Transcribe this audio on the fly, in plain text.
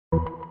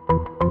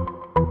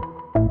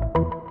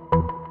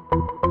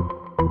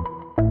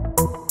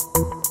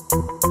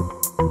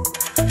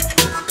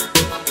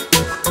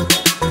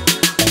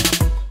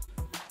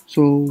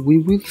we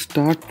will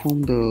start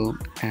from the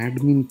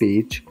admin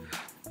page.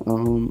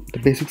 The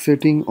basic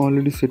setting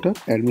already set up,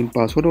 admin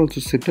password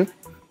also set up.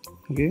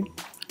 Okay,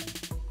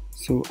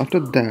 so after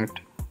that,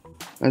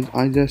 as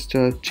I just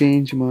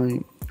change my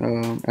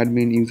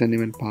admin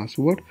username and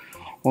password.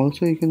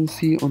 Also you can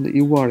see on the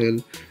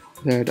URL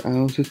that I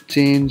also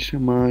changed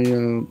my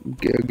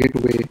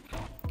gateway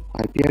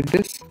IP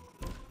address,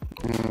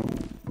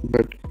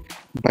 but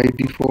by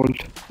default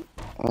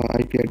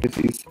IP address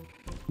is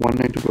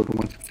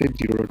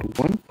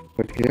 192.168.0.1,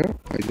 but here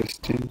I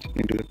just changed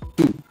into the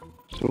 2,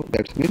 so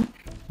that's mean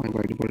my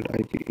by default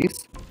IP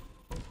is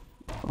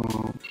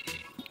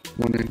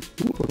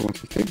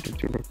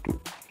 192.168.0.2.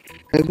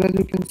 as well as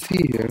you can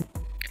see here.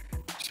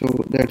 So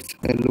that's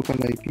a local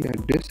IP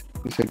address,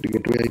 we set the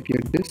gateway IP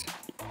address.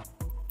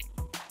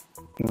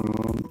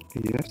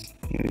 Yes,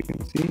 here you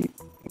can see.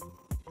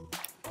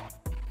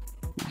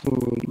 So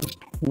just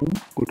home,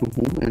 go to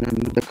home and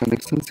under the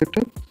connection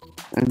setup,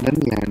 and then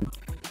LAN,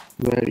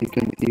 where you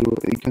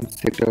can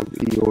set up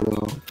your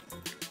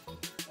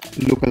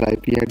local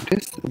IP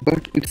address,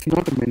 but it's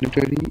not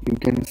mandatory. You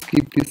can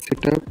skip this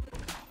setup.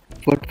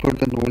 But for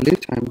the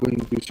knowledge, I'm going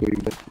to show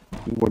you that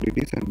what it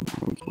is and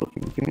how it's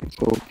working. Okay,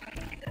 so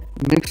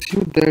make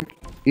sure that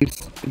its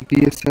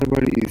DS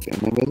server is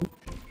enabled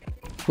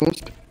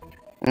first,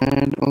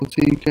 and also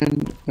you can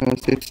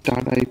set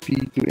start IP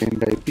to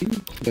end IP.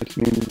 That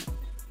means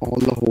all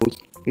the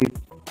hosts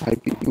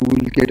IP, you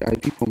will get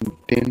IP from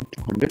 10 to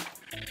 100.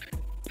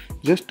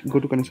 Just go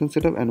to connection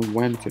setup and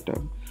WAN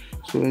setup.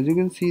 So as you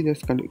can see,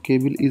 this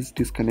cable is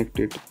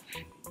disconnected.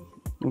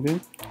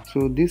 Okay,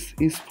 so this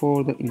is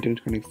for the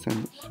internet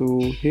connection. So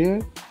here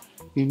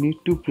you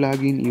need to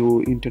plug in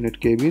your internet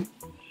cable.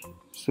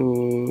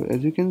 So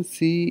as you can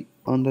see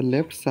on the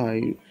left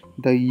side,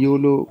 the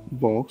yellow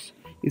box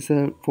is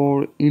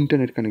for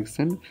internet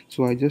connection.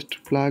 So I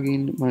just plug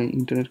in my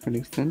internet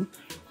connection,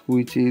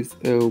 which is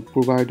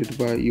provided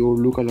by your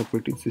local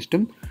operating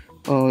system,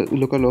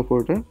 local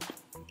operator,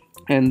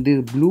 and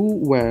this blue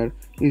wire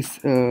is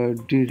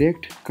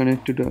direct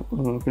connected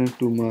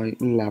to my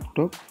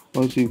laptop.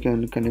 Also you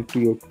can connect to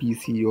your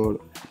PC or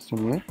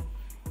somewhere.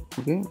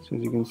 Okay, so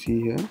as you can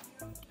see here,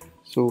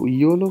 so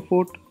yellow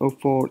port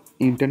for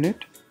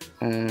internet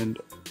and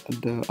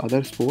the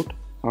other port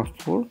are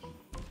for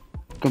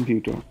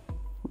computer.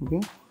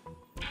 Okay,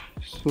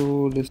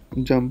 so let's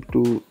jump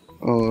to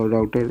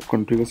router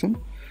configuration,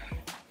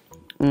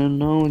 and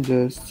now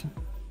just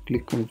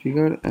click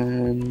configure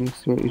and make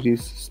sure it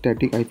is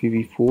static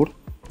IPv4,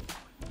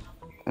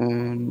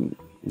 and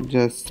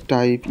just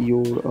type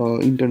your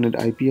internet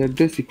IP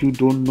address. If you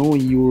don't know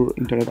your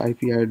internet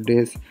IP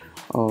address,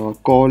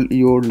 call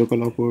your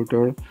local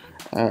operator,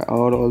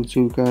 or also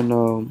you can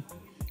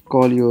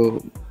call your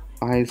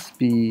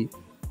ISP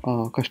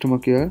customer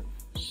care,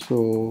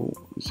 so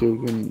you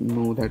can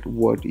know that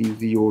what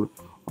is your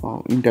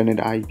internet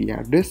IP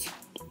address.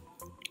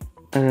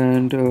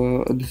 And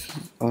this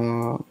is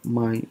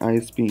my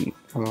ISP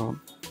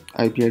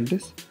IP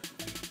address.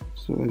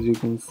 So as you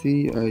can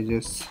see, I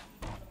just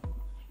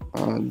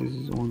this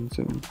is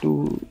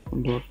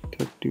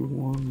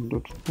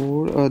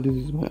 172.31.4. This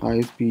is my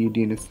ISP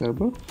DNS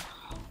server.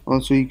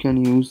 Also you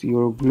can use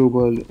your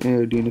global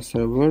DNS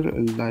server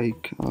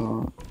like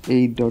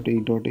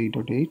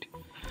 8.8.8.8.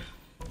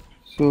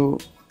 so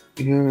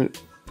here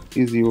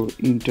is your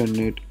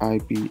internet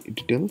IP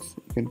details.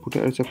 You can put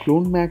it as a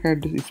clone MAC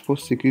address is for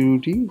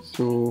security,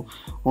 so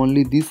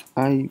only this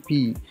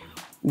IP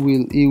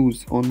will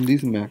use on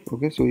this MAC.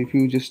 Okay, so if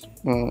you just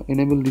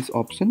enable this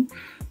option,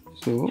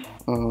 so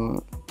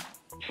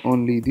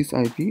only this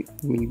IP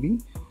will be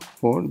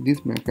for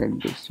this MAC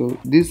address. So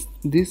this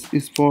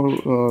is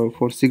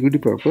for security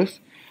purpose.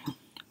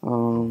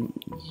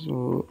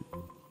 So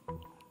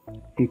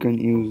you can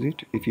use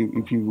it if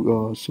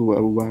you so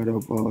aware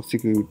of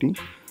security.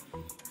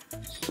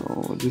 So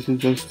this is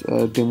just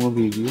a demo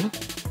video,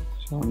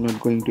 so I'm not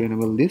going to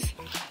enable this.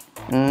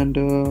 And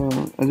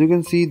as you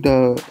can see,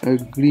 the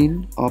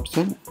green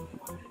option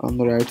on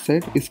the right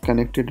side is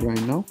connected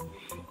right now,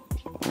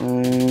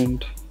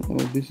 and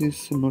this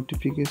is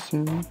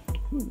notification.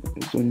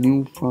 So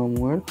new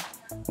firmware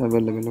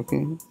available.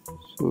 Okay,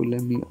 so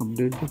let me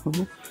update the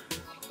firmware.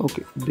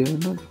 Okay, they are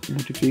not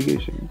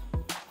notification.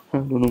 I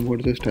don't know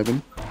what just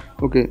happened.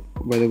 Okay,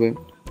 by the way,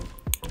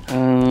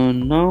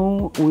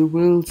 now we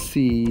will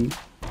see.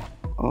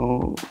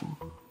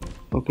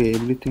 Okay,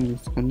 everything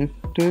is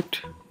connected.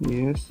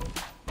 Yes,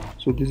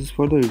 so this is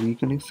for the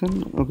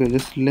reconnection. Okay,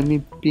 just let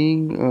me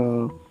ping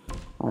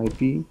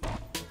IP.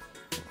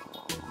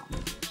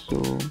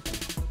 So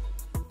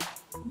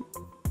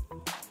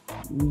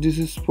this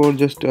is for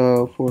just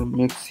for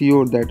make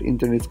sure that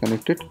internet is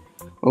connected.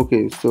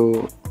 Okay,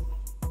 so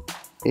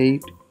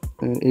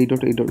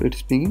 8.8.8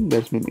 is pinging,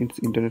 that means it's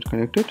internet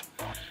connected.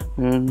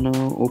 And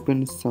now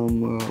open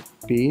some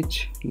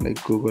page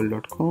like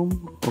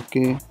google.com.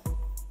 okay,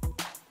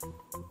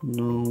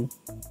 now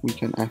we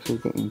can access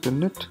the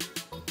internet.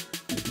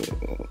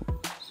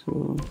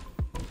 So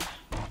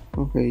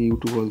okay,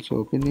 YouTube also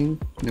opening,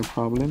 no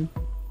problem.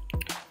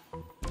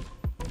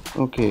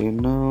 Okay,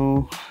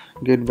 now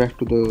get back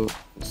to the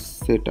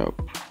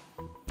setup.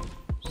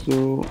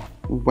 So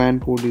WAN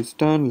port is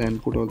done, LAN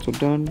port also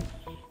done.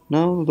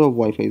 Now the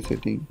Wi-Fi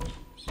setting.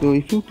 So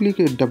if you click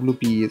a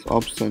WPS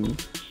option,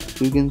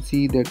 so you can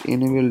see that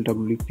enable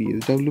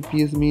WPS.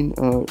 WPS mean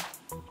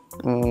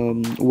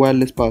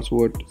wireless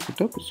password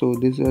setup. So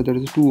this there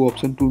is two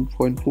option,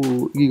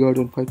 2.4 gigahertz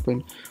and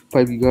 5.5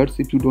 gigahertz.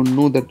 If you don't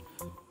know that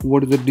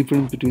what is the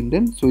difference between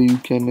them, so you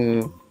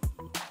can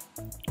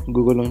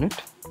Google on it,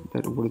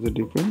 that what is the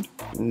difference.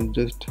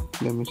 Just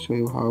let me show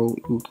you how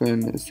you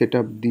can set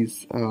up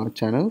this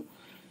channel.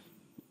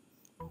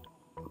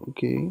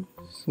 Okay,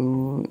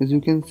 so as you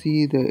can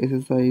see, the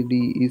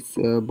SSID is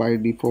by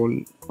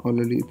default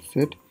already it's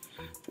set,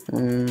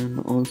 and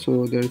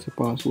also there is a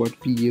password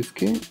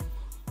PSK.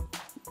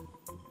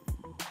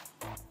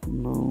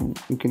 Now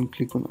you can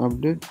click on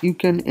update. You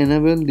can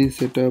enable this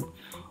setup,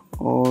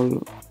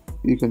 or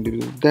you can do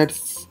it.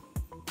 That's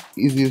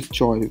easiest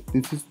choice.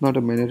 This is not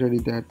a mandatory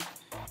that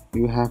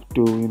you have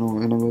to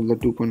enable the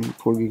 2.4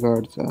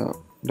 gigahertz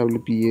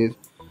WPS.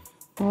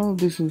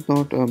 This is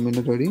not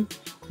mandatory,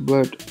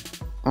 but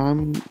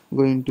I'm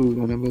going to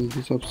enable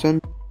this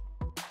option.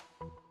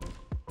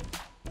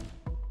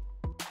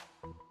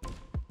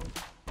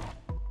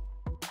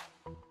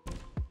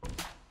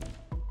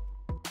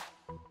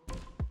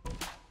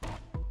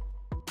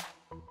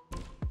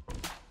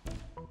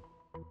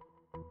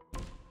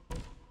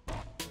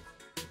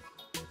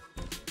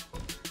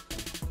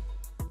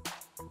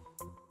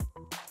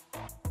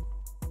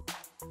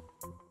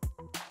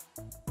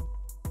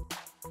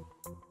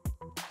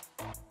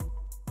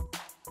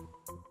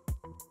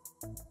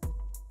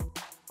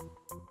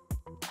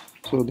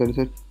 So there is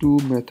a two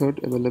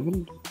method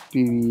available,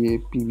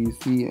 PVA,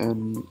 PVC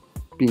and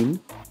pin.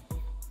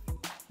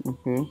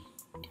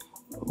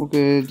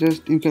 Okay,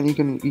 just you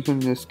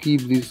can just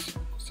keep this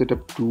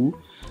setup too.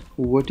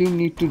 What you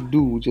need to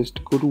do,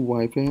 just go to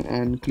Wi-Fi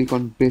and click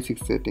on basic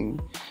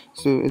setting.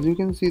 So as you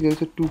can see,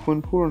 there's a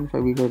 2.4 and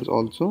 5 gigahertz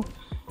also.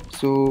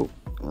 So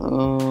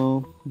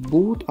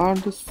both are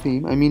the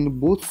same. I mean,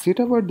 both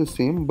setup are the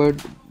same,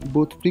 but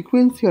both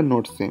frequency are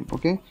not same.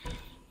 Okay,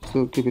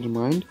 so keep it in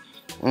mind.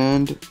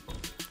 And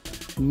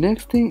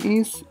next thing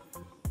is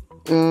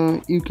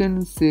you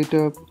can set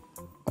up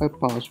a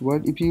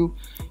password if you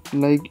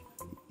like.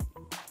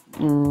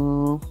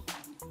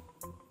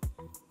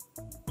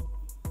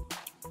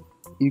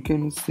 You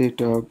can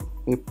set up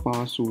a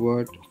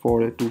password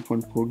for a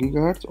 2.4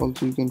 gigahertz.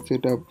 Also you can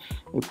set up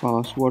a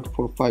password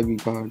for 5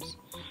 gigahertz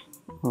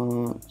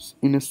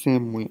in the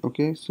same way.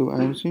 Okay, so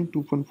I am saying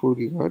 2.4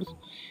 gigahertz.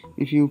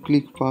 If you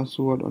click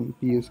password on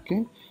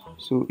PSK,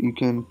 so you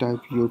can type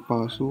your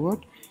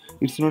password.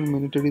 It's not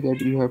mandatory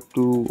that you have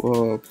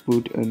to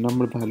put a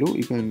number value.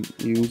 You can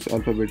use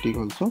alphabetic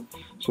also.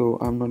 So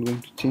I'm not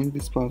going to change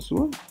this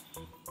password.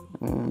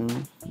 As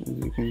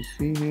you can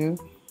see here,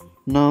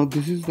 now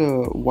this is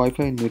the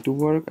Wi-Fi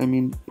network. I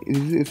mean, this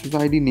is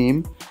SSID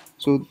name.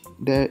 So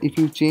that if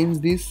you change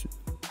this,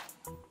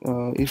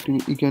 if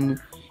you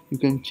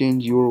can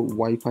change your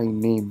Wi-Fi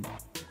name.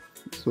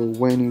 So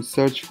when you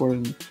search for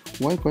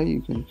Wi-Fi,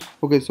 you can.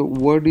 Okay, so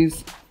what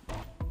is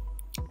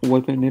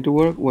Wi-Fi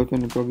network? Wi-Fi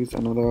network is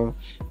another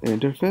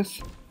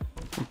interface.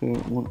 Okay,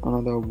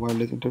 another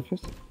wireless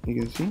interface. You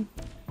can see,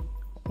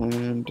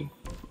 and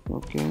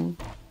okay,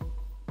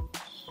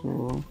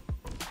 so.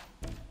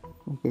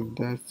 Okay,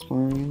 that's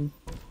fine.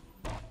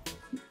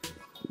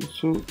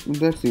 So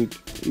that's it.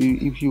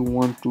 If you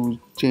want to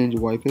change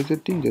Wi-Fi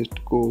setting,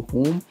 just go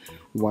home,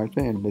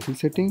 Wi-Fi and basic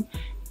setting.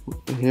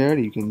 Here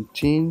you can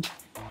change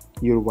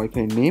your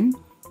Wi-Fi name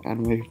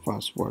and Wi-Fi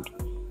password.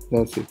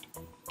 That's it.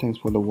 Thanks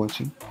for the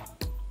watching.